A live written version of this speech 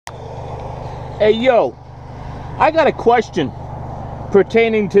Hey, yo, I got a question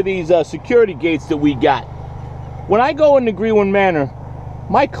pertaining to these security gates that we got. When I go into Greenwood Manor,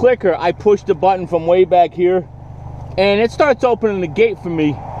 my clicker, I push the button from way back here, and it starts opening the gate for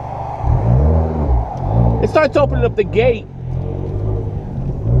me. It starts opening up the gate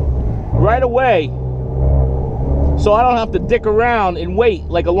right away, so I don't have to dick around and wait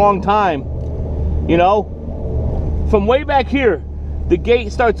like a long time. You know, from way back here, the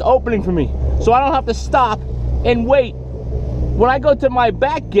gate starts opening for me, so I don't have to stop and wait. When I go to my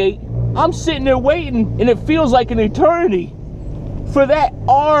back gate, I'm sitting there waiting, and it feels like an eternity for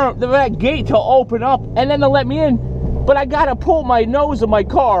that gate to open up and then to let me in. But I gotta pull my nose of my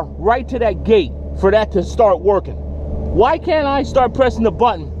car right to that gate for that to start working. Why can't I start pressing the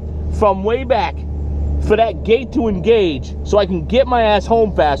button from way back for that gate to engage so I can get my ass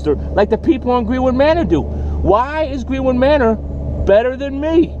home faster like the people on Greenwood Manor do? Why is Greenwood Manor better than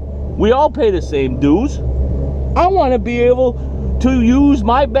me? We all pay the same dues. I want to be able to use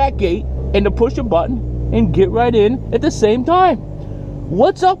my back gate and to push a button and get right in at the same time.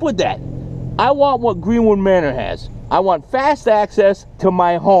 What's up with that? I want what Greenwood Manor has. I want fast access to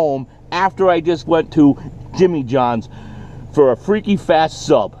my home after I just went to Jimmy John's for a freaky fast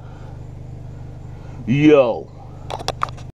sub. Yo.